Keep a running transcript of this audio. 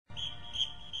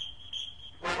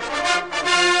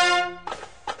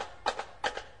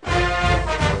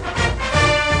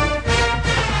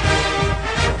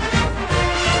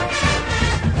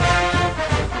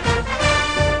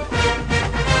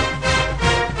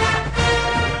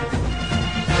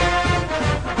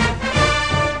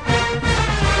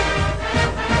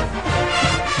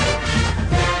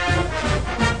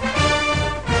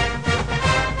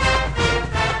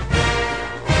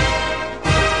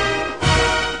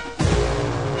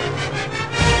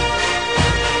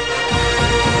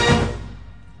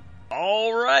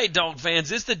right, dog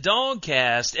fans. It's the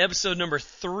DawgCast, episode number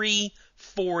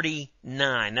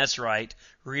 349. That's right.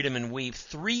 Read 'em and weep.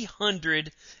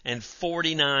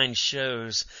 349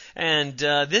 shows. And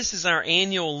this is our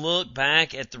annual look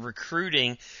back at the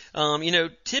recruiting.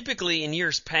 Typically in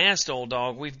years past, old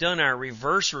dog, we've done our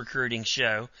reverse recruiting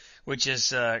show, which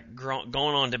is going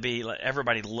on to be,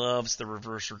 everybody loves the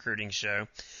reverse recruiting show.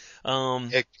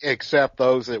 Except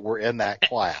those that were in that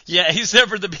class. Yeah, except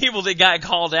for the people that got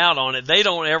called out on it. They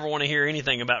don't ever want to hear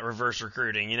anything about reverse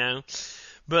recruiting, you know.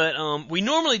 But we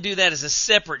normally do that as a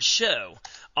separate show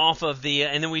off of the,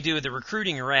 and then we do the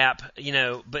recruiting wrap, you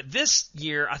know. But this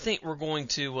year, I think we're going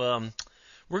to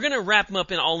wrap them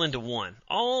up all into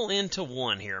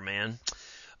one here, man.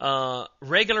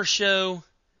 Regular show,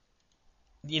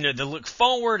 you know, the look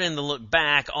forward and the look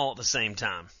back all at the same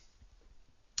time.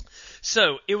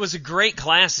 So it was a great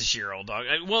class this year, old dog.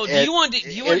 Well, do you want to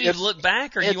do the look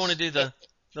back, or do you want to do the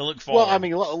look forward? Well, I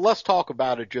mean, let's talk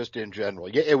about it just in general.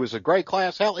 Yeah, it was a great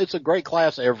class. Hell, it's a great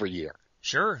class every year.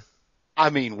 Sure.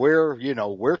 I mean, we're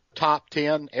top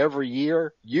 10 every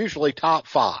year, usually top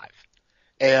 5,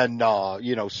 and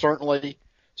certainly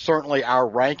our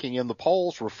ranking in the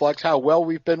polls reflects how well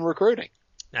we've been recruiting.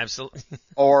 Absolutely.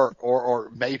 or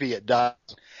maybe it does.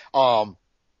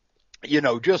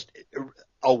 Just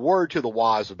a word to the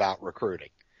wise about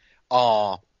recruiting.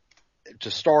 To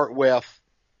start with,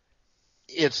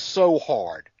 it's so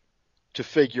hard to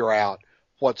figure out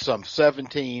what some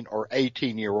 17 or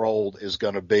 18-year-old is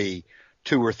going to be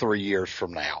 2 or 3 years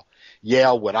from now.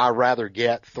 Yeah, would I rather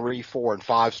get 3, 4, and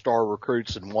 5-star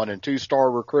recruits than 1 and 2-star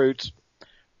recruits?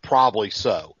 Probably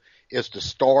so. Is the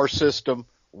star system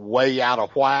way out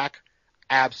of whack?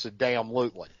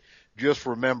 Abso-damn-lutely. Just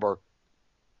remember,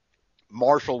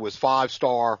 Marshall was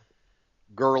 5-star,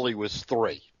 Gurley was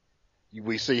 3.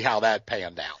 We see how that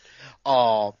panned out.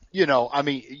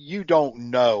 You don't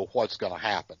know what's going to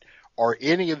happen. Are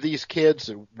any of these kids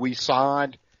that we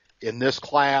signed in this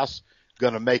class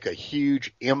going to make a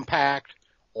huge impact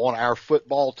on our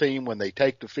football team when they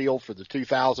take the field for the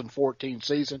 2014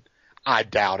 season? I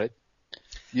doubt it.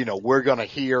 You know, we're going to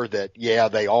hear that, yeah,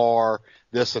 they are,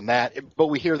 this and that, but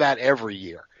we hear that every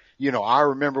year. You know, I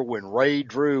remember when Ray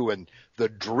Drew and the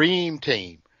Dream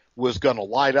Team was going to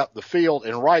light up the field,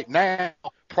 and right now,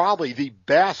 probably the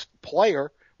best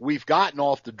player we've gotten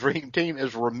off the Dream Team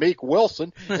is Rameek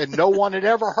Wilson, and no one had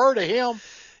ever heard of him.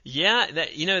 Yeah,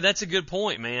 that's a good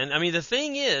point, man. I mean, the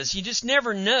thing is, you just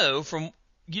never know how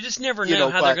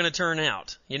they're going to turn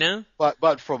out, you know?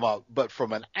 But from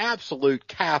an absolute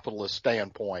capitalist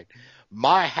standpoint,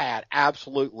 my hat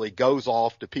absolutely goes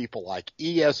off to people like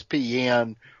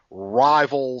ESPN,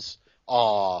 Rivals,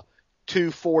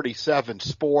 247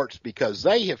 Sports, because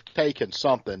they have taken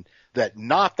something that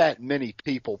not that many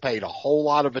people paid a whole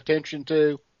lot of attention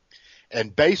to,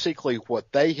 and basically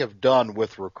what they have done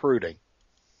with recruiting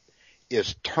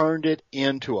is turned it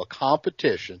into a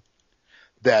competition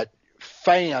that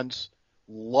fans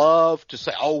love to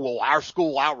say, oh, well, our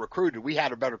school out-recruited, we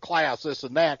had a better class, this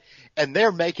and that, and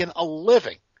they're making a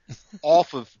living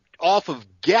off of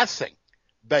guessing.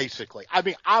 Basically. I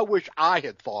mean, I wish I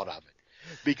had thought of it,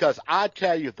 because I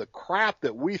tell you, the crap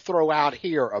that we throw out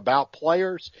here about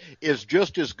players is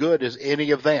just as good as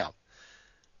any of them.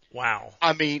 Wow.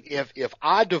 I mean, if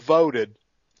I devoted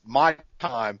my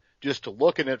time just to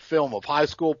looking at film of high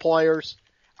school players,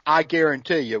 I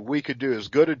guarantee you we could do as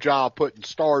good a job putting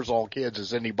stars on kids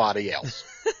as anybody else.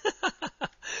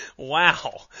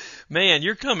 Wow, man,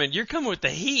 you're coming with the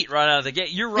heat right out of the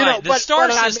gate. You're right. The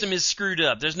star system is screwed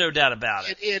up. There's no doubt about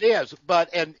it. It is,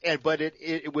 but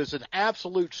it was an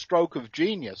absolute stroke of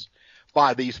genius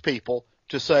by these people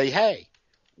to say, hey,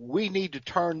 we need to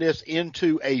turn this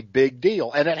into a big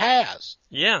deal, and it has.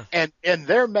 Yeah. And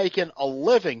they're making a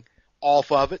living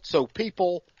off of it. So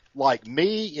people like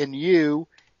me and you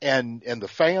and the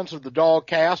fans of the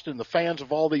DawgCast and the fans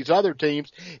of all these other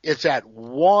teams, it's at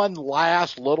one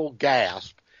last little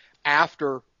gasp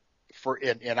after,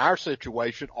 in our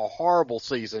situation, a horrible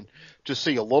season, to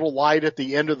see a little light at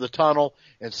the end of the tunnel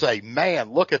and say,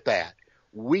 man, look at that.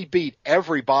 We beat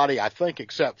everybody, I think,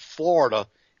 except Florida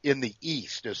in the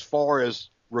East as far as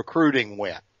recruiting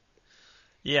went.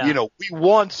 Yeah. You know, we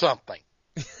won something.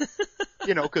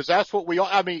 Because that's what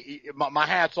my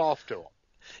hat's off to them.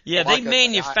 Yeah, they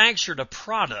manufactured a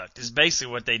product is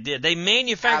basically what they did. They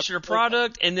manufactured a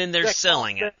product, and then they're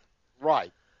selling it.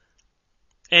 Right.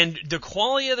 And the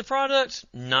quality of the product,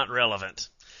 not relevant.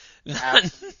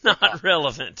 Not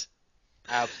relevant.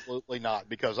 Absolutely not,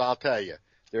 because I'll tell you,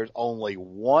 there's only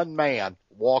one man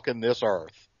walking this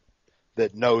earth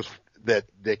that knows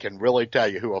that can really tell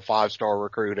you who a 5-star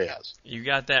recruit is. You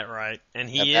got that right. And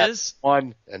that is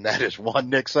one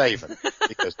Nick Saban.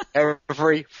 Because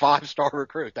every 5-star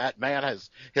recruit that man has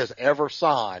ever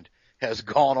signed has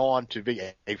gone on to be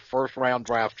a first-round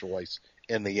draft choice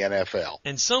in the NFL.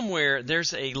 And somewhere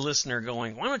there's a listener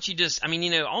going, why don't you just,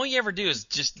 all you ever do is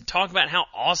just talk about how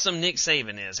awesome Nick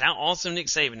Saban is, how awesome Nick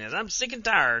Saban is. I'm sick and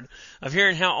tired of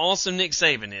hearing how awesome Nick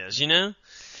Saban is, you know?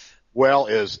 Well,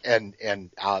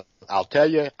 I'll tell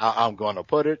you, I'm going to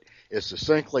put it as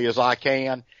succinctly as I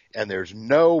can, and there's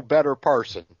no better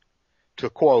person to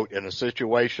quote in a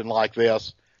situation like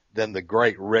this than the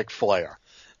great Ric Flair.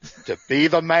 To be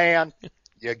the man,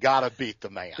 you got to beat the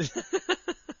man.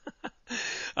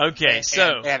 Okay,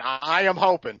 and I am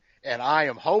hoping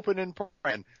and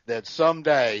praying that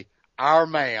someday our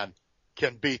man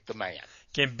can beat the man.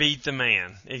 Can beat the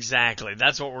man. Exactly.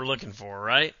 That's what we're looking for,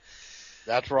 right?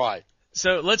 That's right.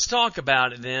 So let's talk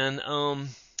about it then.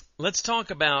 Let's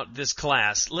talk about this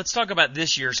class. Let's talk about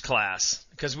this year's class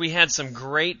because we had some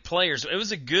great players. It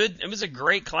was a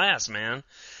great class, man.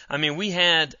 We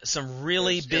had some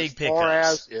really big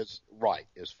pickups. As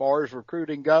far as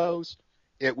recruiting goes,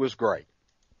 it was great.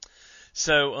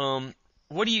 So,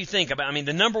 what do you think about?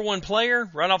 The number one player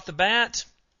right off the bat,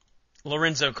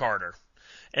 Lorenzo Carter.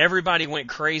 Everybody went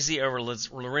crazy over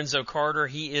Lorenzo Carter.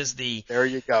 He is There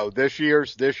you go. This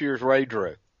year's Ray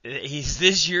Drew. He's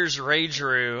this year's Ray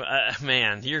Drew.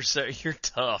 Man, you're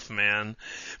tough, man.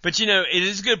 But it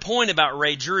is a good point about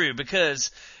Ray Drew because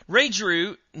Ray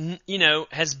Drew,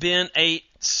 has been a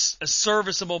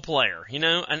serviceable player,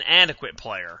 an adequate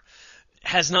player.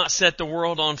 Has not set the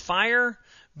world on fire,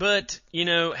 but,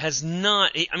 has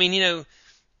not,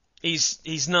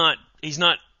 he's not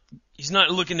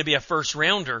looking to be a first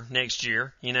rounder next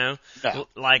year, No.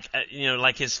 like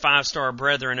his 5-star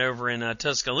brethren over in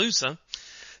Tuscaloosa.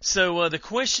 So, the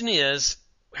question is,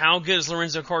 how good is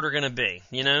Lorenzo Carter going to be,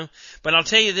 But I'll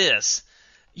tell you this,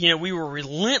 we were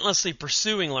relentlessly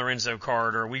pursuing Lorenzo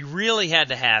Carter. We really had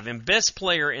to have him, best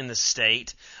player in the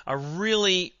state, a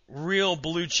really, real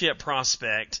blue chip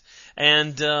prospect.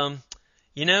 And,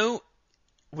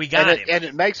 we got him. And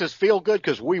it makes us feel good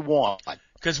because we won.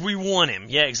 Because we won him.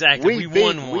 Yeah, exactly. We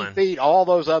won one. We beat all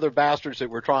those other bastards that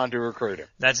were trying to recruit him.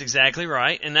 That's exactly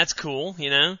right. And that's cool,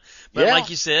 But yeah.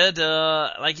 like you said,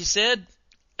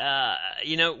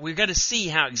 we've got to see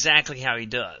how he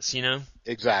does,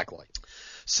 Exactly.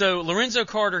 So Lorenzo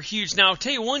Carter, huge. Now I'll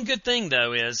tell you one good thing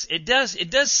though is it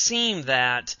does seem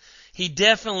that he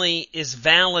definitely is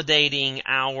validating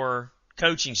our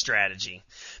coaching strategy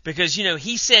because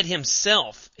he said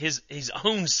himself, his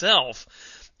own self,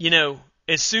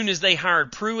 as soon as they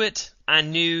hired Pruitt, I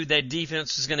knew that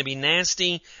defense was going to be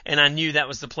nasty, and I knew that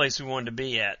was the place we wanted to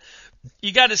be at.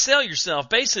 You got to sell yourself.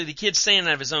 Basically, the kid's saying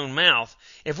out of his own mouth,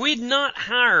 if we'd not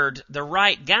hired the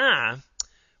right guy,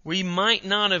 we might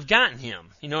not have gotten him.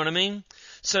 You know what I mean?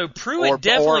 So Pruitt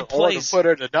definitely plays. Or to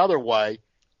put it another way,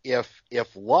 if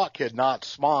Luck had not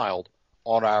smiled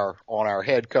on our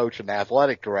head coach and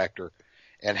athletic director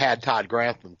and had Todd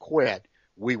Grantham quit,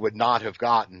 we would not have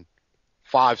gotten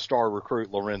 5-star recruit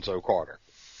Lorenzo Carter.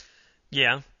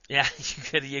 Yeah,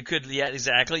 you could, yeah,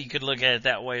 exactly. You could look at it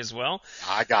that way as well.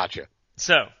 I got you.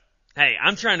 So, hey,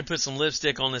 I'm trying to put some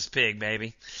lipstick on this pig,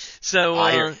 baby.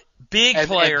 So, big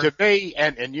player. And to me,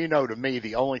 to me,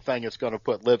 the only thing that's going to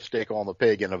put lipstick on the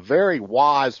pig, and a very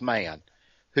wise man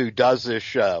who does this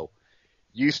show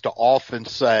used to often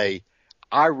say,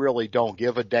 I really don't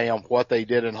give a damn what they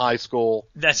did in high school.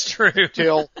 That's true.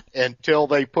 until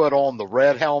they put on the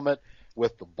red helmet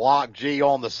with the block G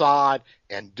on the side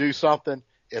and do something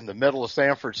in the middle of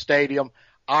Sanford Stadium.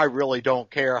 I really don't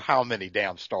care how many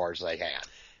damn stars they had.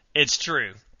 It's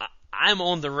true. I'm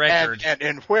on the record. And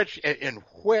in which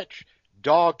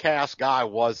DawgCast guy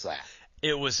was that?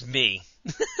 It was me.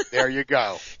 There you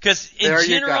go. Because in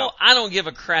general, I don't give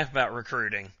a crap about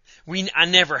recruiting. I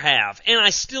never have, and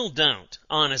I still don't,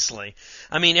 honestly.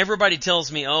 Everybody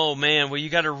tells me, oh man, well you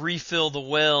got to refill the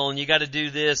well, and you got to do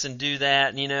this and do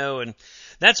that, and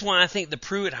that's why I think the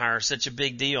Pruitt hire is such a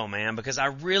big deal, man, because I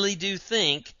really do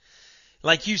think,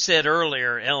 like you said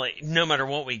earlier, Ellie, no matter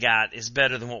what we got is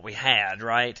better than what we had,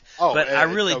 right? Oh, but I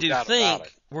really no do doubt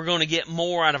think we're going to get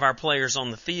more out of our players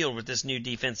on the field with this new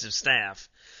defensive staff.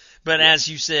 But as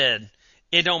you said,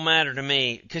 it don't matter to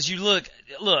me, because you look,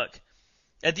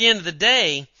 at the end of the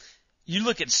day, you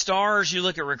look at stars, you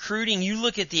look at recruiting, you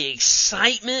look at the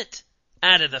excitement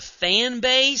out of the fan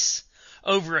base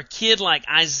over a kid like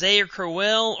Isaiah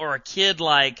Crowell or a kid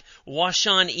like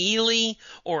Washawn Ely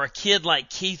or a kid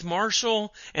like Keith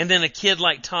Marshall and then a kid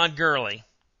like Todd Gurley.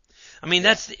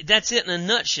 That's it in a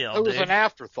nutshell, It was an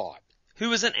afterthought. who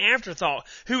was an afterthought,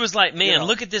 who was like, man,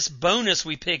 look at this bonus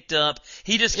we picked up.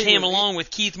 He just came along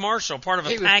with Keith Marshall, part of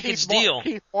a package deal.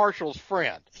 Keith Marshall's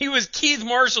friend. He was Keith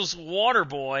Marshall's water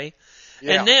boy.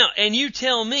 Yeah. And you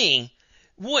tell me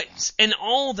and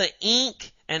all the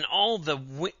ink and all the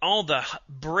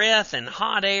breath and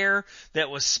hot air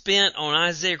that was spent on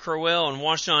Isaiah Crowell and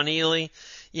Washaun Ely,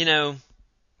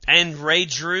 and Ray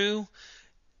Drew,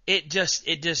 it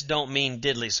just don't mean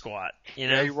diddly squat,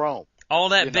 Yeah, you're wrong. All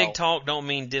that big talk don't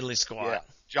mean diddly squat. Yeah.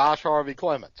 Josh Harvey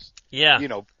Clements. Yeah.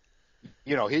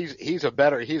 He's a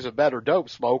better dope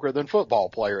smoker than football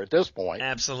player at this point.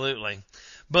 Absolutely.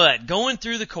 But going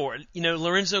through the court,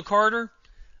 Lorenzo Carter,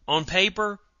 on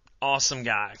paper, awesome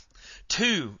guy.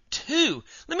 Two.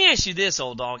 Let me ask you this,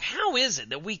 old dog. How is it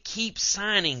that we keep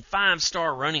signing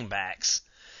 5-star running backs?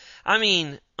 I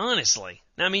mean, honestly.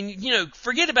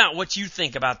 Forget about what you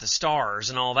think about the stars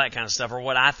and all that kind of stuff, or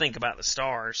what I think about the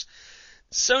stars.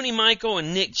 Sony Michael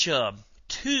and Nick Chubb,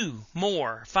 2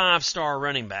 more 5-star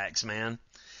running backs, man.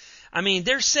 I mean,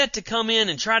 they're set to come in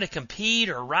and try to compete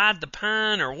or ride the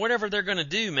pine or whatever they're going to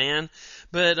do, man.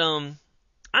 But I'm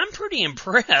pretty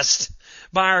impressed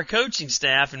by our coaching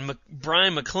staff and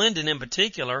Brian McClendon in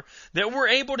particular that we're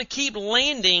able to keep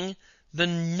landing the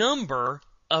number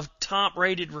of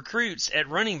top-rated recruits at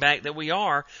running back that we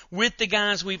are with the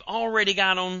guys we've already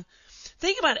got on.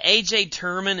 Think about A.J.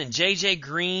 Turman and J.J.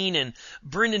 Green and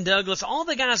Brendan Douglas, all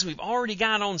the guys we've already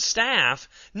got on staff,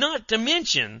 not to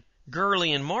mention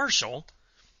Gurley and Marshall,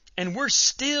 and we're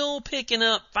still picking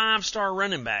up 5-star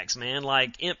running backs, man,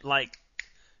 like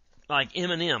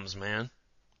M&Ms, man.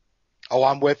 Oh,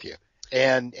 I'm with you.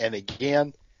 And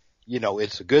again,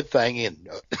 it's a good thing. And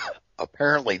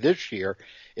apparently this year,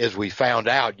 as we found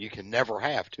out, you can never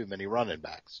have too many running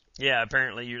backs. Yeah,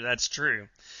 apparently that's true.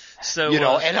 So,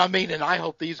 and I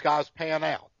hope these guys pan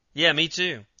out. Yeah, me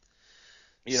too.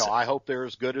 I hope they're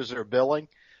as good as they're billing.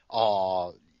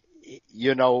 And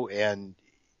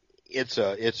it's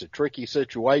a tricky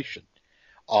situation.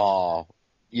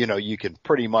 You can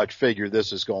pretty much figure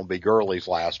this is going to be Gurley's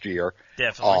last year.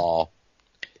 Definitely.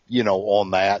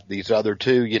 On that, these other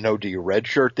two, do you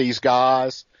redshirt these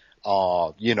guys?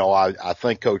 I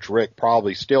think Coach Rick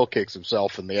probably still kicks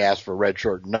himself in the ass for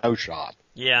redshirt no shot.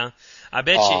 Yeah. I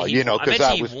bet you, I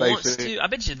bet he wants to. I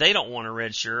bet you they don't want a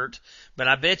red shirt, but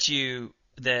I bet you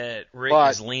that Rick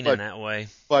is leaning that way.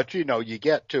 But, you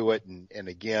get to it, and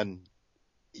again,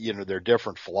 there are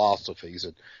different philosophies.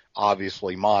 And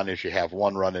obviously mine is you have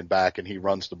one running back and he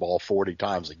runs the ball 40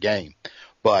 times a game.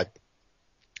 But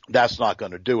that's not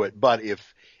going to do it. But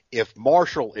if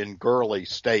Marshall and Gurley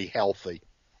stay healthy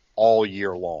all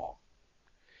year long,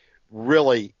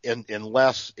 really,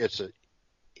 unless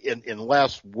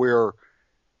we're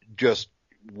just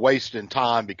wasting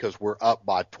time because we're up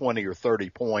by 20 or 30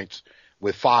 points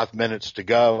with 5 minutes to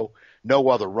go, no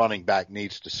other running back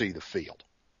needs to see the field.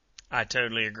 I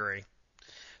totally agree.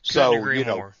 So, agree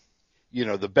more.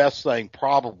 The best thing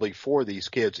probably for these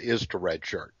kids is to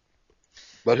redshirt.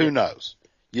 But who knows?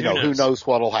 Who knows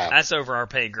what'll happen. That's over our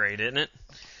pay grade, isn't it?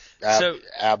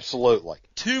 Absolutely.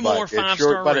 2 more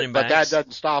 5-star running backs. But that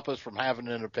doesn't stop us from having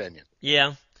an opinion.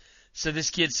 Yeah. So this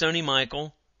kid, Sony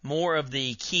Michael, more of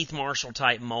the Keith Marshall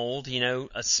type mold,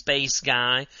 a space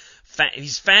guy.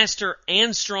 He's faster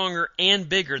and stronger and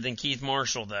bigger than Keith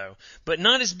Marshall, though, but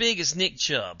not as big as Nick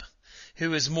Chubb,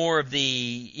 who is more of the,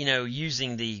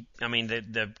 using the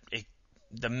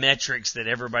metrics that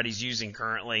everybody's using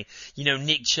currently.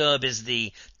 Nick Chubb is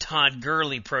the Todd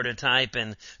Gurley prototype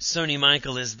and Sony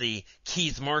Michael is the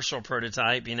Keith Marshall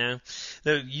prototype,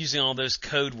 They're using all those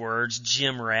code words,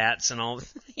 gym rats and all,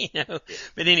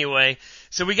 But anyway,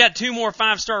 so we got 2 more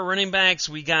 5-star running backs.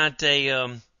 We got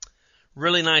a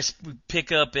really nice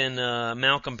pickup in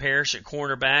Malcolm Parrish at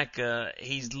cornerback.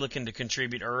 He's looking to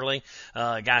contribute early.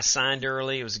 Guy signed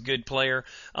early. It was a good player.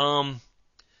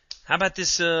 How about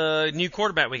this new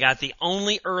quarterback we got, the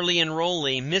only early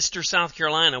enrollee, Mr. South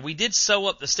Carolina? We did sew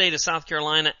up the state of South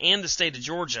Carolina and the state of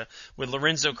Georgia with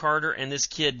Lorenzo Carter and this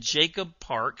kid, Jacob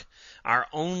Park, our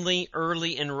only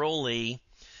early enrollee.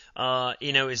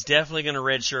 Is definitely going to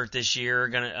redshirt this year,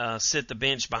 going to sit the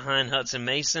bench behind Hudson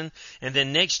Mason, and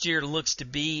then next year looks to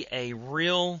be a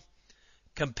real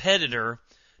competitor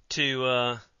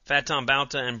to Fat Tom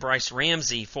Bauta and Bryce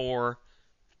Ramsey for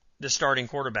the starting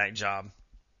quarterback job.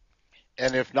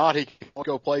 And if not, he can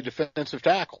go play defensive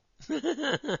tackle.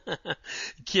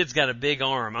 Kid's got a big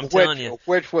arm. I'm telling you.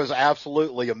 Which was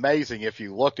absolutely amazing. If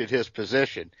you looked at his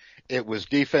position, it was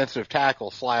defensive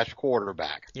tackle /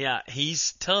 quarterback. Yeah,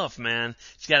 he's tough, man.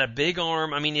 He's got a big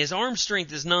arm. I mean, his arm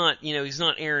strength is not, he's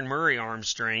not Aaron Murray arm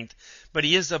strength, but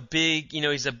he is a big,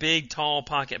 he's a big, tall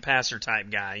pocket passer type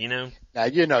guy, Now,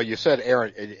 you said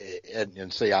Aaron,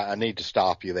 and see, I need to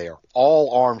stop you there.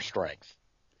 All arm strength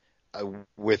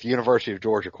with University of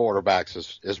Georgia quarterbacks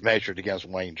is measured against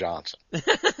Wayne Johnson.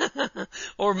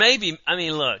 Or maybe,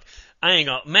 look,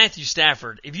 Matthew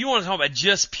Stafford, if you want to talk about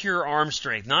just pure arm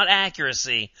strength, not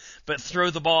accuracy, but throw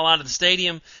the ball out of the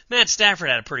stadium, Matt Stafford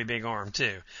had a pretty big arm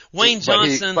too. Wayne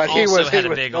Johnson also had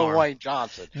a big arm. No Wayne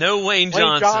Johnson. No Wayne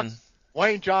Johnson.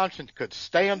 Wayne Johnson could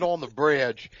stand on the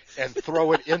bridge and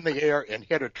throw it in the air and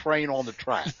hit a train on the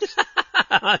tracks.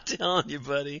 I'm telling you,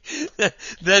 buddy,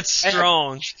 that's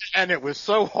strong. And it was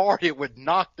so hard it would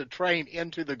knock the train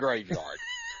into the graveyard.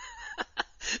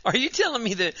 Are you telling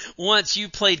me that once you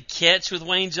played catch with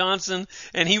Wayne Johnson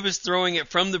and he was throwing it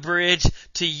from the bridge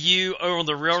to you on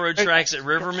the railroad tracks at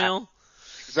Rivermill?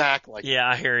 Exactly. Yeah,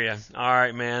 I hear you. All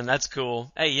right, man, that's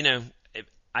cool. Hey,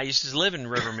 I used to live in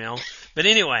Rivermill, but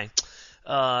anyway,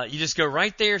 you just go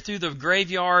right there through the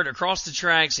graveyard, across the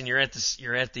tracks, and you're at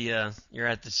the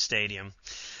stadium.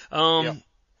 Yep.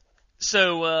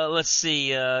 So let's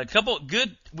see, a couple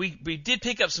good. We did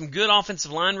pick up some good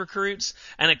offensive line recruits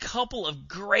and a couple of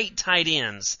great tight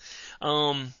ends.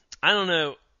 I don't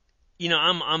know.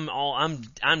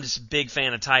 I'm just a big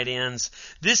fan of tight ends.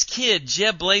 This kid,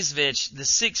 Jeb Blazevich, the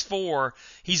 6'4",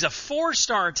 he's a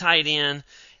 4-star tight end.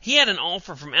 He had an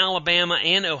offer from Alabama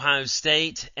and Ohio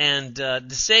State, and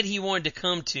said he wanted to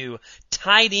come to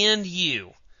Tight End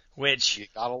U, which you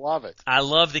gotta love it. I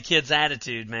love the kid's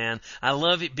attitude, man. I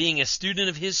love it being a student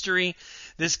of history.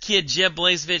 This kid, Jeb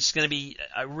Blazevich, is going to be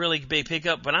a really big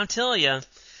pickup, but I'll tell you,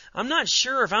 I'm not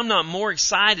sure if I'm not more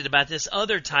excited about this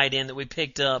other tight end that we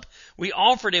picked up. We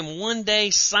offered him one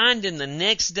day, signed him the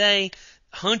next day,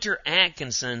 Hunter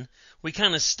Atkinson. We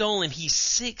kind of stole him. He's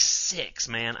 6'6",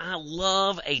 man. I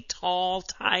love a tall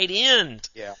tight end.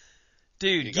 Yeah.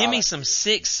 Dude, give me some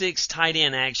 6'6" tight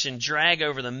end action, drag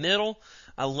over the middle.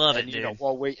 I love it, dude.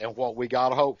 What we got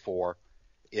to hope for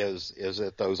is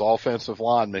that those offensive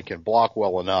linemen can block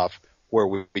well enough where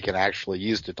we can actually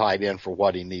use the tight end for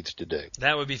what he needs to do.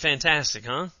 That would be fantastic,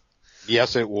 huh?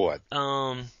 Yes, it would.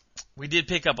 We did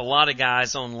pick up a lot of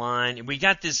guys online. We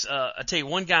got this, I'll tell you,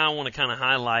 one guy I want to kind of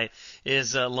highlight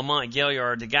is Lamont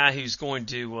Gaillard, the guy who's going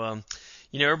to,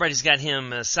 everybody's got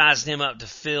him, sized him up to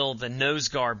fill the nose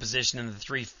guard position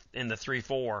in the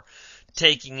 3-4,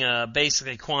 taking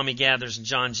basically Kwame Gathers and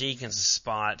John Jenkins'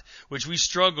 spot, which we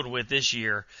struggled with this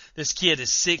year. This kid is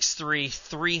 6'3",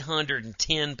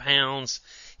 310 pounds.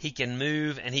 He can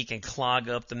move, and he can clog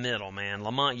up the middle, man.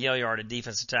 Lamont Gaillard at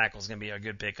defensive tackle is going to be a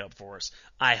good pickup for us,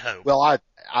 I hope. Well,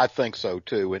 I think so,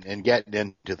 too. And getting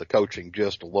into the coaching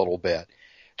just a little bit,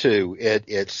 too,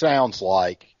 it sounds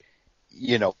like,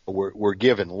 we're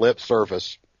giving lip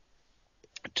service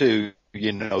to,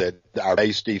 that our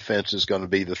base defense is going to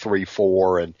be the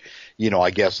 3-4, and, I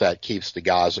guess that keeps the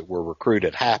guys that were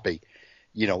recruited happy,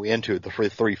 into the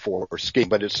 3-4 scheme.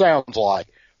 But it sounds like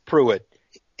Pruitt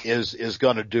is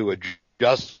going to do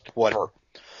just whatever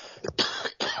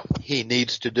he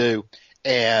needs to do,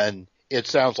 and it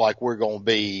sounds like we're going to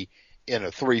be in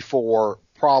a 3-4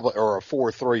 probably, or a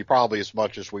 4-3 probably as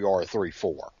much as we are a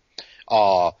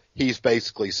 3-4. He's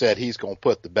basically said he's going to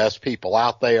put the best people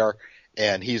out there,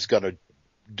 and he's going to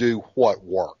do what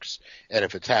works. And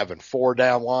if it's having 4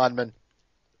 down linemen,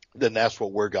 then that's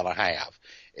what we're going to have.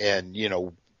 And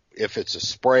if it's a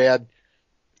spread,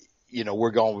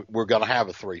 we're going to have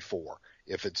a 3-4.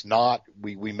 If it's not,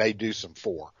 we may do some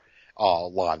 4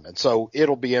 linemen. So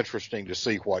it'll be interesting to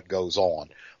see what goes on.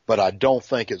 But I don't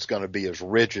think it's going to be as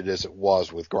rigid as it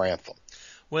was with Grantham.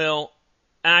 Well,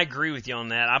 I agree with you on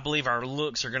that. I believe our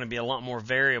looks are going to be a lot more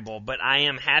variable, but I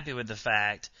am happy with the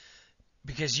fact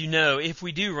because if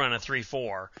we do run a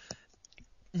 3-4,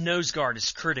 nose guard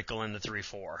is critical in the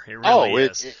 3-4. It really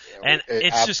is.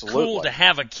 It's just cool to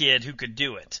have a kid who could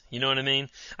do it. You know what I mean?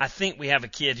 I think we have a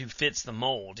kid who fits the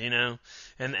mold, and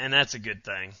that's a good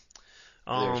thing.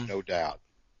 There's no doubt.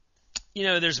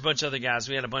 There's a bunch of other guys.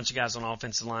 We had a bunch of guys on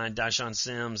offensive line, Dyshawn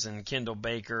Sims and Kendall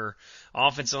Baker.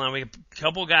 Offensive line, we have a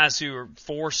couple guys who are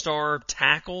 4-star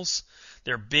tackles.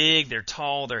 They're big, they're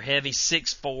tall, they're heavy,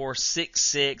 6'4",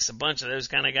 6'6", a bunch of those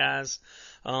kind of guys.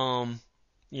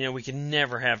 We can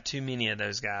never have too many of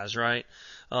those guys, right?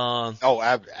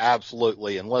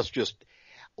 Absolutely. And let's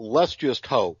just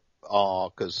hope,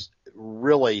 cause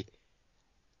really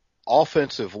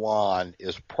offensive line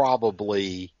is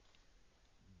probably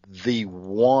the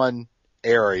one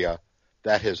area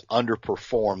that has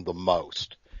underperformed the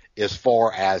most as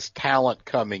far as talent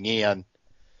coming in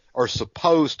or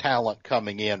supposed talent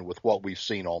coming in with what we've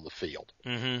seen on the field.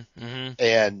 Mm-hmm, mm-hmm.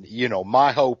 And,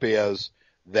 my hope is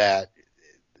that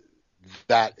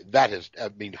has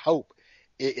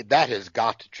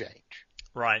got to change.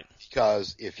 Right.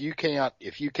 Because if you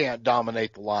can't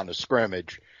dominate the line of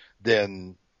scrimmage,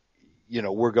 then,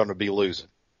 we're going to be losing.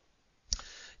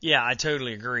 Yeah, I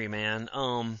totally agree, man.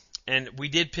 And we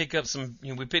did pick up some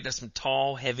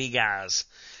tall, heavy guys.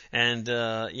 And,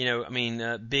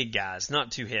 big guys,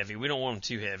 not too heavy. We don't want them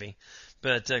too heavy,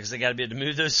 but, cause they gotta be able to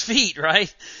move those feet,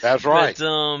 right? That's right.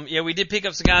 But, we did pick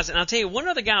up some guys. And I'll tell you one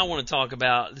other guy I want to talk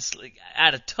about, this,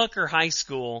 out of Tucker High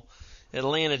School,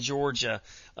 Atlanta, Georgia.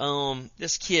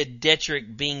 This kid,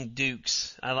 Detrick Bing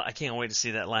Dukes. I can't wait to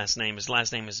see that last name. His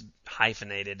last name is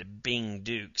hyphenated, Bing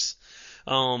Dukes.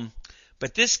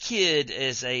 But this kid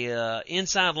is a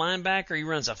inside linebacker. He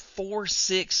runs a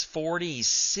 4.6 40. He's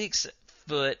 6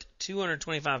 foot,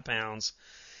 225 pounds.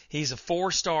 He's a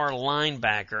 4-star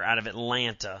linebacker out of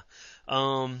Atlanta.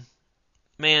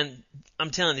 Man, I'm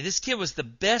telling you, this kid was the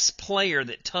best player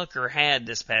that Tucker had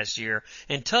this past year,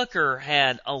 and Tucker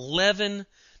had 11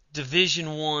 Division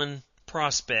I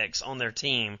prospects on their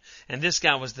team, and this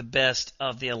guy was the best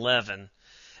of the 11.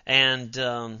 And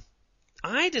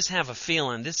I just have a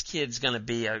feeling this kid's going to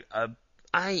be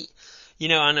I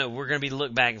know we're going to be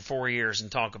look back in 4 years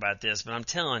and talk about this, but I'm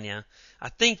telling you, I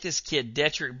think this kid,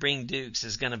 Detrick Bing Dukes,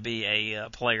 is going to be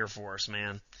a player for us,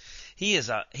 man.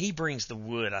 He brings the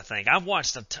wood, I think. I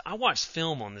watched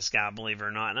film on this guy, believe it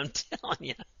or not, and I'm telling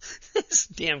you, this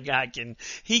damn guy can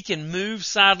move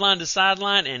sideline to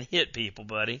sideline and hit people,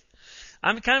 buddy.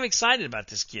 I'm kind of excited about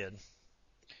this kid.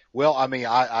 Well,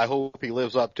 I hope he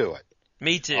lives up to it.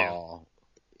 Me too.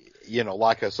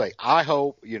 Like I say, I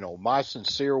hope, my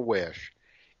sincere wish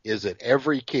is that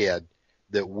every kid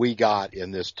that we got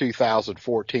in this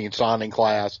 2014 signing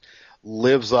class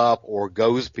lives up or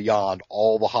goes beyond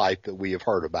all the hype that we have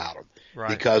heard about them. Right.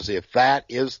 Because if that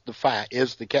is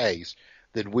the case,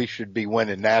 then we should be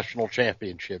winning national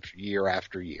championships year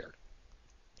after year.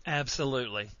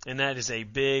 Absolutely. And that's a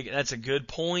good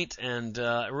point. And,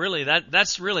 really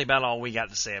that's really about all we got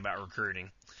to say about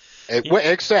recruiting.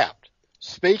 Except,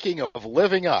 speaking of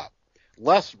living up,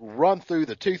 let's run through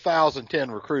the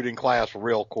 2010 recruiting class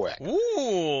real quick.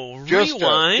 Ooh,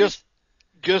 rewind.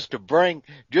 Just to bring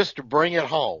it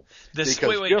home. Just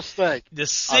think, the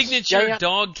signature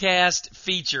DawgCast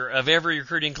feature of every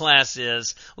recruiting class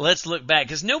is let's look back,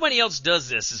 because nobody else does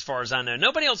this as far as I know.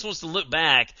 Nobody else wants to look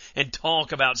back and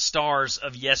talk about stars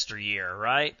of yesteryear,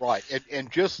 right? Right.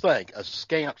 And just think, a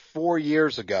scant 4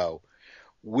 years ago,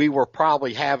 we were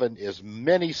probably having as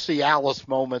many Cialis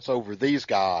moments over these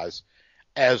guys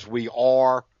as we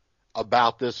are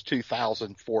about this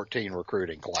 2014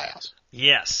 recruiting class.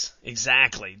 Yes,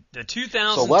 exactly. The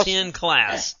 2010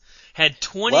 class had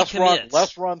 20 commits.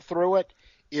 Let's run through it.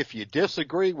 If you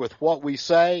disagree with what we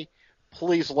say,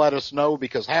 please let us know,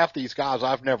 because half these guys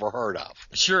I've never heard of.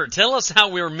 Sure. Tell us how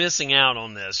we're missing out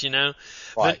on this,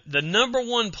 Right. The number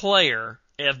one player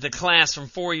of the class from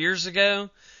 4 years ago,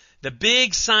 the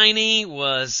big signee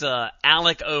was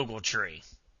Alec Ogletree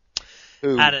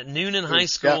out at Noonan High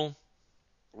School.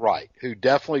 Right, who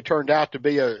definitely turned out to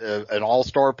be an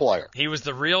all-star player. He was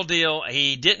the real deal.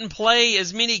 He didn't play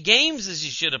as many games as he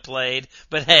should have played,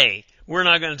 but hey, we're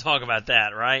not going to talk about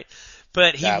that, right?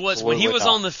 But when he was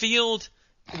on the field,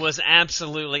 was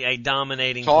absolutely a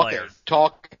dominating player.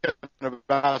 Talking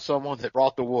about someone that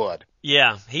brought the wood.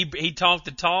 Yeah, he talked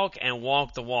the talk and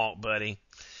walked the walk, buddy.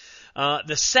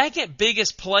 The second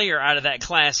biggest player out of that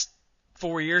class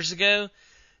 4 years ago,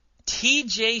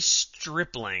 T.J.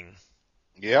 Stripling.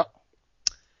 Yep.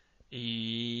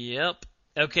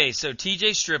 Okay, so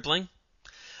T.J. Stripling.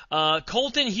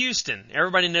 Colton Houston.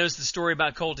 Everybody knows the story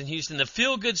about Colton Houston. The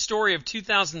feel-good story of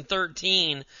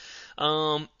 2013.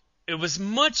 It was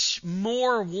much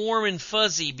more warm and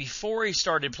fuzzy before he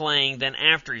started playing than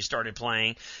after he started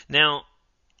playing. Now,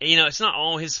 it's not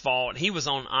all his fault. He was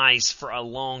on ice for a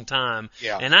long time.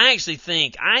 Yeah. And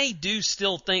I do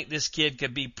still think this kid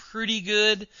could be pretty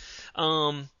good.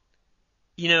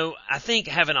 I think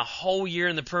having a whole year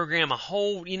in the program,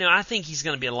 I think he's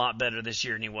going to be a lot better this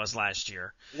year than he was last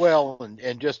year. Well,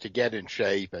 and just to get in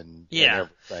shape and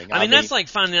everything. I mean, that's like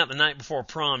finding out the night before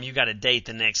prom you got a date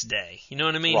the next day. You know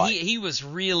what I mean? Right. He was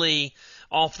really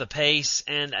off the pace,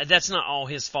 and that's not all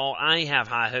his fault. I have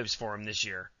high hopes for him this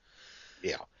year.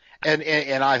 Yeah.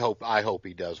 And I hope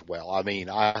he does well. I mean,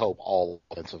 I hope all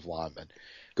offensive linemen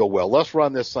go well. Let's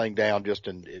run this thing down just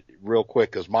real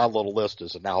quick because my little list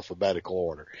is in alphabetical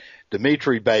order.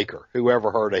 Dimitri Baker.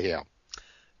 Whoever heard of him?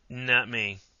 Not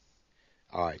me.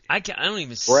 All right. I don't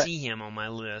even see him on my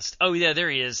list. Oh, yeah, there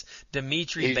he is.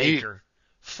 Dimitri Baker.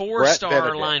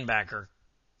 4-star linebacker.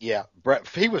 Yeah. Brett,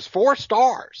 he was 4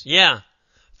 stars. Yeah.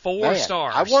 4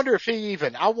 stars. I wonder if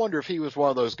he was one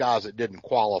of those guys that didn't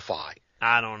qualify.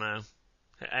 I don't know.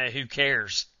 Who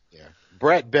cares? Yeah.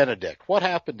 Brett Benedict. What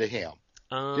happened to him?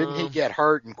 Didn't he get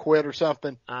hurt and quit or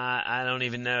something? I don't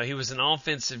even know. He was an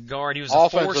offensive guard. He was a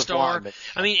 4-star. Lineman.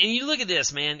 I mean, and you look at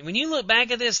this, man. When you look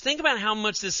back at this, think about how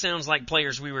much this sounds like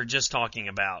players we were just talking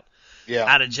about. Yeah.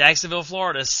 Out of Jacksonville,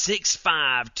 Florida,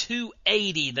 6'5",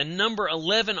 280, the number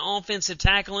 11 offensive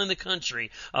tackle in the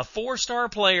country. A 4-star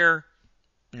player.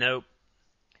 Nope.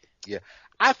 Yeah.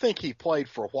 I think he played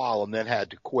for a while and then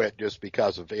had to quit just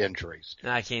because of injuries.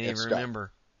 I can't even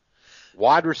remember.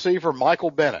 Wide receiver Michael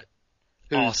Bennett.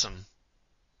 Awesome.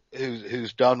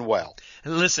 Who's done well.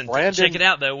 Listen, check it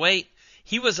out though. Wait.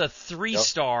 He was a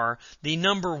 3-star, the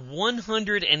number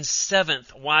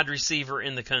 107th wide receiver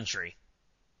in the country.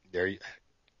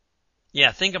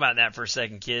 Yeah, think about that for a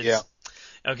second, kids. Yeah.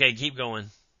 Okay, keep going.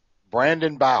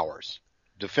 Brandon Bowers,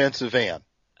 defensive end.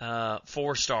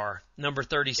 4-star, number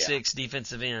 36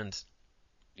 defensive end.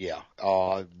 Yeah.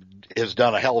 Has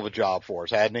done a hell of a job for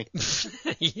us, hasn't he?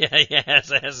 Yeah, he has,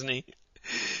 hasn't he?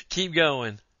 Keep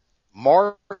going.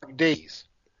 Mark Dees.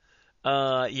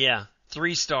 Yeah,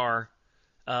 3-star.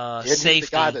 Isn't Safety. he the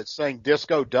guy that sang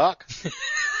Disco Duck?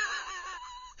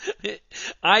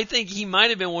 I think he might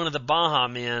have been one of the Baja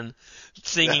Men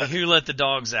singing Who Let the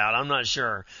Dogs Out. I'm not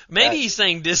sure. Maybe he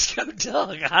sang Disco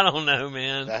Duck. I don't know,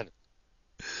 man.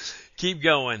 Keep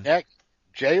going. Next,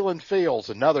 Jalen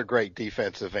Fields, another great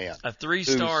defensive end. A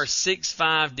 3-star,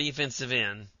 6'5" defensive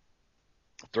end.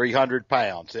 300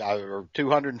 pounds, or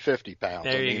 250 pounds.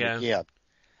 There you go. Again,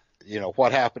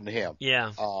 what happened to him?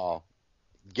 Yeah.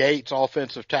 Gates,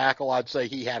 offensive tackle, I'd say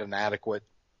he had an adequate.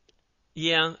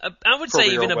 Yeah, I would say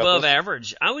even above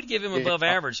average. I would give him above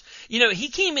average. He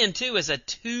came in too as a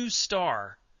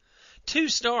 2-star.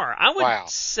 2-star. I would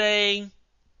say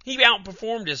he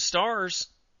outperformed his stars.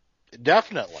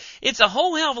 Definitely. It's a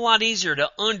whole hell of a lot easier to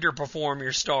underperform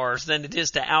your stars than it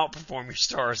is to outperform your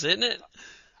stars, isn't it?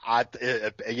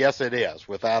 Yes, it is,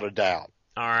 without a doubt.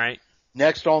 All right.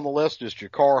 Next on the list is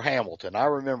Jakar Hamilton. I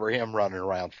remember him running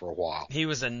around for a while. He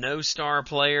was a no-star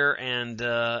player and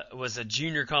was a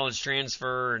junior college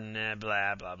transfer and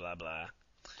blah, blah, blah, blah.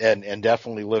 And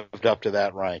definitely lived up to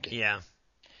that ranking. Yeah.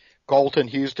 Colton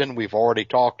Houston, we've already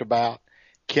talked about.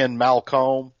 Ken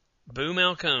Malcolm. Boo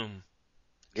Malcolm.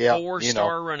 Yeah,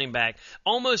 4-star running back.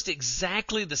 Almost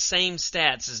exactly the same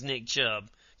stats as Nick Chubb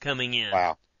coming in.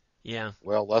 Wow. Yeah.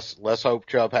 Well, let's hope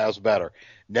Chubb has better.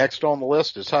 Next on the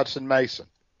list is Hudson Mason.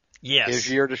 Yes. His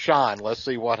year to shine. Let's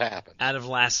see what happens. Out of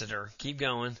Lassiter. Keep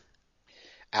going.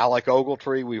 Alec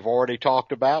Ogletree, we've already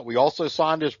talked about. We also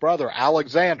signed his brother,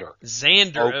 Alexander.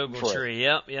 Xander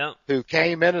Ogletree. Yep. Who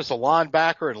came in as a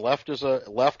linebacker and left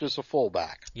as a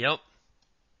fullback. Yep.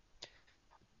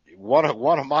 One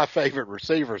of my favorite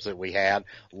receivers that we had,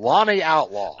 Lonnie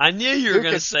Outlaw. I knew you were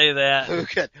going to say that.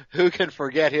 Who can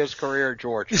forget his career at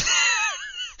Georgia?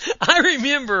 I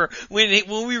remember when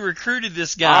we recruited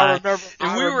this guy,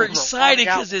 and we were excited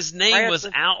because his name was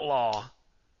Outlaw.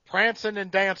 Prancing and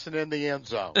dancing in the end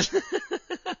zone.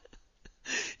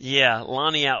 Yeah,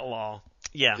 Lonnie Outlaw.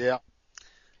 Yeah. Yeah.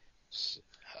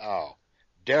 Oh,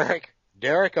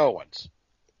 Derek Owens.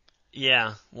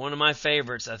 Yeah, one of my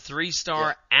favorites, a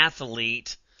 3-star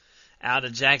athlete out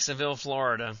of Jacksonville,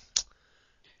 Florida.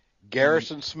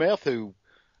 Garrison Smith, who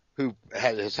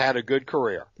has had a good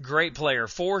career. Great player,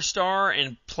 4-star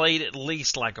and played at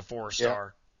least like a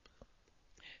 4-star.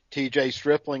 Yep. TJ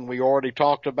Stripling, we already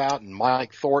talked about, and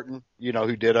Mike Thornton,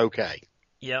 who did okay.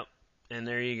 Yep, and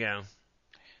there you go.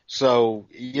 So,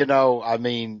 I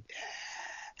mean.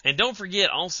 And don't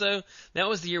forget, also, that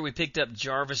was the year we picked up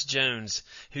Jarvis Jones,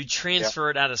 who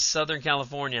transferred out of Southern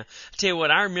California. I tell you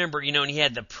what, I remember, and he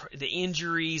had the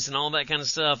injuries and all that kind of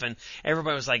stuff, and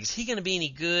everybody was like, "Is he going to be any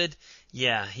good?"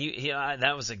 Yeah,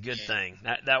 that was a good thing.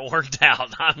 That worked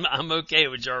out. I'm okay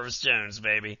with Jarvis Jones,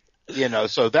 baby.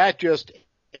 So that just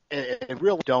it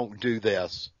really don't do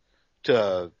this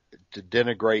to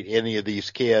denigrate any of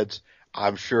these kids.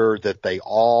 I'm sure that they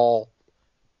all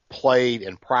played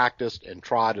and practiced and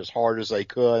tried as hard as they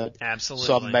could. Absolutely.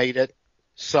 Some made it,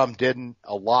 some didn't.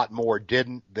 A lot more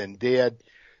didn't than did.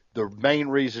 The main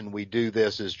reason we do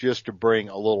this is just to bring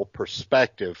a little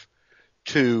perspective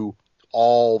to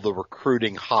all the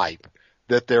recruiting hype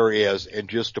that there is, and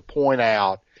just to point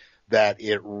out that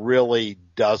it really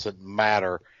doesn't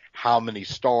matter how many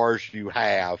stars you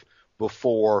have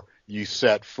before you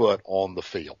set foot on the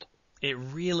field. It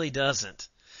really doesn't.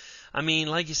 I mean,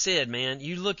 like you said, man,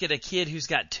 you look at a kid who's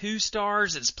got 2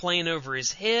 stars that's playing over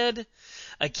his head,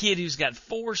 a kid who's got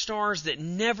 4 stars that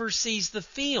never sees the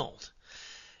field.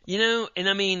 You know, and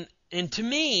I mean, and to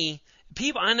me,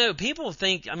 people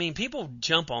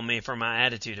jump on me for my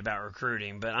attitude about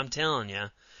recruiting, but I'm telling you,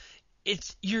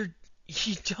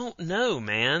 you don't know,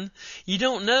 man. You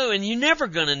don't know, and you're never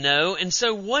gonna know. And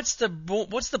so, what's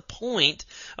the point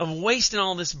of wasting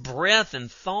all this breath and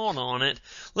thought on it?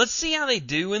 Let's see how they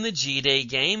do in the G-Day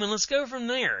game, and let's go from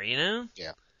there. You know?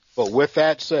 Yeah. But with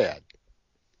that said,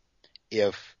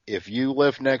 if you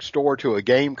live next door to a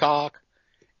Gamecock,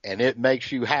 and it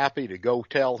makes you happy to go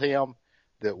tell him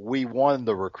that we won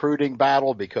the recruiting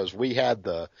battle because we had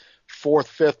the 4th,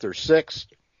 5th, or 6th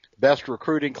best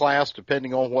recruiting class,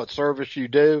 depending on what service you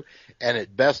do, and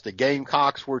at best the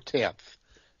Gamecocks were 10th.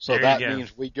 So that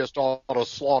means we just ought to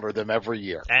slaughter them every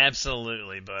year.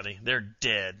 Absolutely, buddy. They're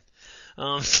dead.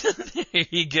 There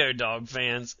you go, Dog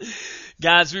fans.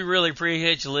 Guys, we really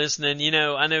appreciate you listening. You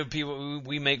know, I know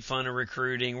we make fun of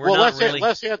recruiting.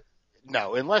 Let's hit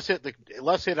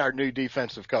our new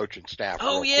defensive coaching staff.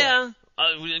 Oh, yeah.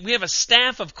 We have a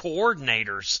staff of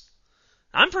coordinators.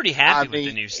 I'm pretty happy with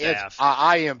the new staff.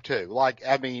 I am too.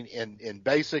 And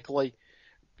basically,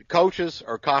 coaches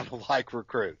are kind of like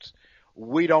recruits.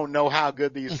 We don't know how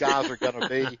good these guys are going to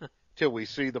be till we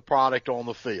see the product on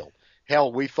the field.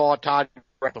 Hell, we thought Todd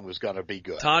Grantham was going to be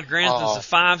good. Todd Grantham's a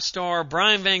 5-star.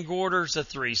 Brian Van Gorder's a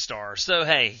 3-star. So,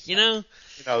 hey, you know.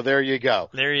 There you go.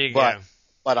 There you go.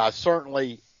 But I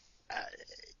certainly,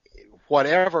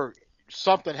 whatever,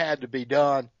 something had to be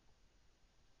done.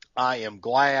 I am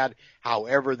glad,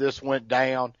 however this went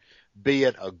down, be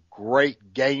it a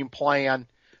great game plan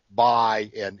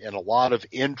and a lot of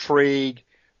intrigue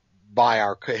by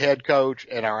our head coach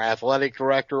and our athletic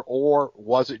director, or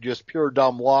was it just pure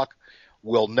dumb luck?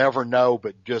 We'll never know,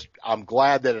 but I'm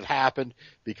glad that it happened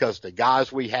because the guys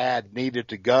we had needed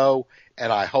to go,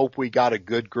 and I hope we got a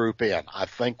good group in. I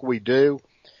think we do,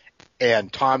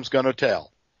 and time's going to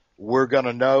tell. We're going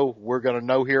to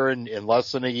know here in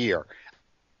less than a year.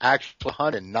 Actually,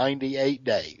 198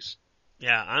 days.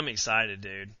 Yeah, I'm excited,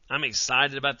 dude. I'm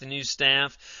excited about the new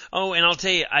staff. Oh, and I'll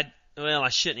tell you, I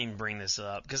shouldn't even bring this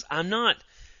up because I'm not,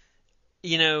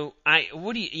 I'm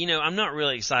not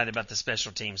really excited about the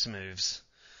special teams moves.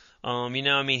 He's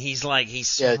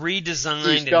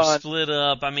redesigned and split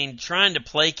up. I mean, trying to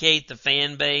placate the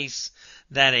fan base,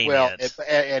 that ain't it.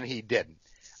 And he didn't.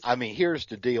 I mean, here's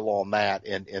the deal on that,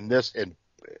 and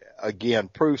again,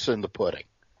 proof's in the pudding.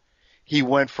 He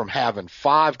went from having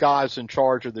 5 guys in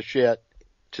charge of the shit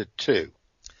to 2.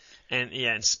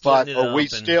 And splitting it up.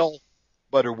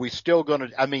 But are we still going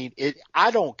to,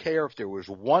 I don't care if there was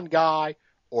 1 guy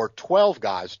or 12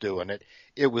 guys doing it.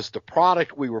 It was the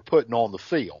product we were putting on the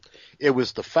field. It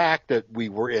was the fact that we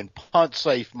were in punt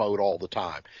safe mode all the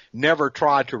time. Never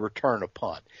tried to return a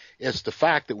punt. It's the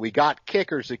fact that we got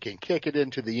kickers that can kick it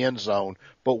into the end zone,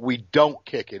 but we don't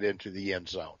kick it into the end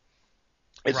zone.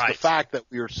 It's the fact that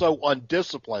we are so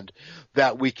undisciplined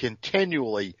that we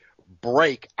continually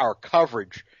break our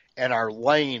coverage and our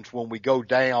lanes when we go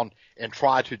down and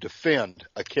try to defend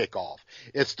a kickoff.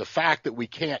 It's the fact that we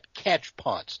can't catch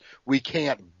punts. We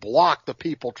can't block the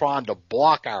people trying to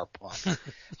block our punt.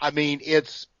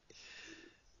 It's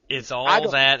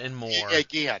all that and more.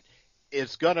 Again,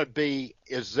 it's going to be,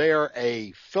 is there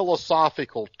a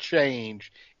philosophical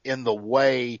change in the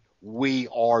way we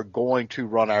are going to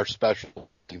run our special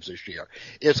teams this year?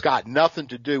 It's got nothing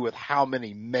to do with how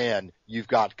many men you've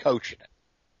got coaching it.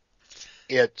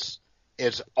 It's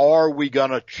are we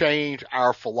going to change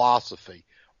our philosophy,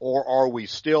 or are we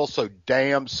still so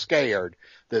damn scared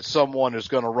that someone is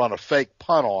going to run a fake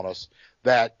punt on us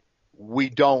that we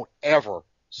don't ever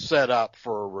set up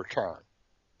for a return?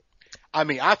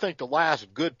 I think the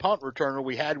last good punt returner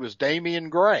we had was Damian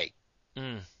Gray.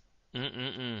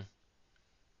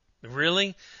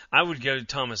 Really? I would go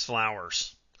Thomas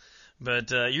Flowers. But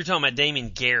you're talking about Damien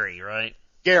Gary, right?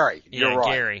 Gary, you're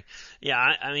right. Gary. Yeah,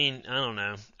 I don't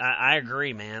know. I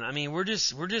agree, man. We're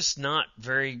just not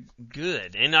very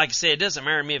good. And like I said, it doesn't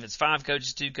matter to me if it's 5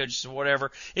 coaches, 2 coaches, or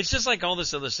whatever. It's just like all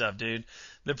this other stuff, dude.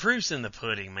 The proof's in the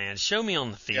pudding, man. Show me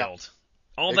on the field.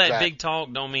 Yep. All that big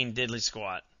talk don't mean diddly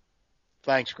squat.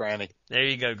 Thanks, Granny. There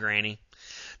you go, Granny.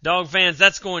 Dog fans,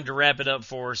 that's going to wrap it up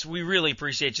for us. We really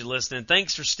appreciate you listening.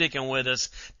 Thanks for sticking with us.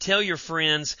 Tell your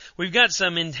friends. We've got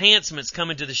some enhancements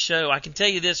coming to the show. I can tell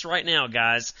you this right now,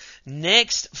 guys.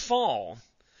 Next fall,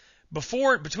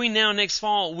 between now and next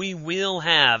fall, we will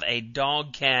have a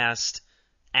DawgCast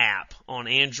app on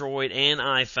Android and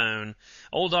iPhone.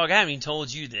 Old Dog, I haven't even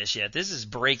told you this yet. This is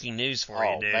breaking news for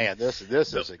you, dude. Oh man, this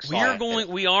is exciting.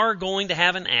 We are going to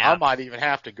have an app. I might even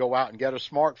have to go out and get a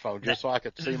smartphone just so I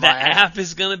could see the my app. app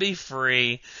is going to be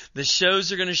free. The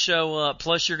shows are going to show up.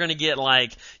 Plus, you're going to get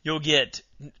you'll get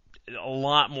a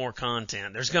lot more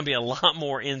content. There's going to be a lot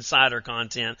more insider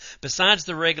content. Besides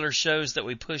the regular shows that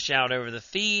we push out over the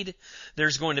feed,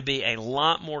 there's going to be a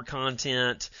lot more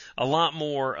content, a lot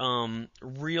more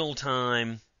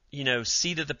real-time,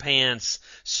 seat of the pants,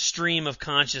 stream of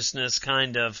consciousness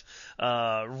kind of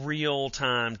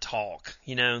real-time talk,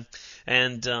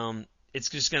 and it's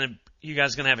just you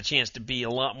guys are going to have a chance to be a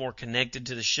lot more connected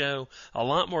to the show, a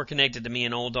lot more connected to me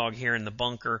and Old Dog here in the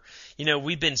bunker.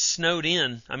 We've been snowed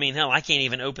in. I mean, hell, I can't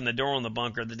even open the door on the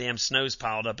bunker. The damn snow's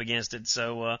piled up against it.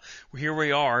 So here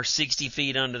we are, 60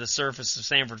 feet under the surface of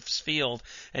Sanford Field,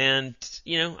 and,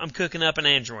 I'm cooking up an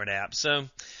Android app. So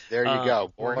there you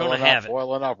go. We're going to have it.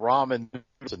 Boiling up ramen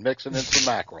noodles and mixing in some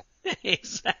mackerel.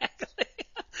 Exactly.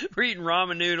 We're eating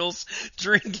ramen noodles,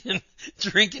 drinking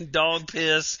dog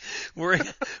piss. We're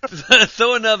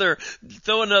throw another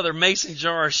mason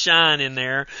jar of shine in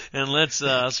there, and let's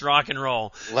rock and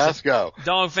roll. Let's go.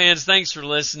 Dog fans, thanks for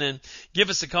listening. Give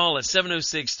us a call at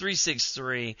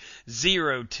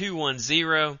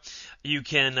 706-363-0210. You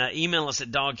can email us at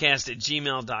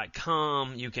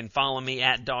dawgcast@gmail.com. You can follow me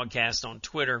at DawgCast on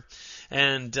Twitter.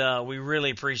 And we really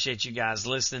appreciate you guys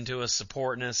listening to us,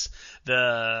 supporting us.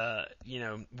 We're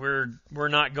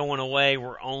not going away.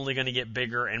 We're only going to get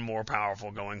bigger and more powerful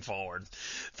going forward.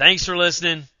 Thanks for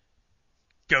listening.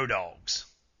 Go Dogs.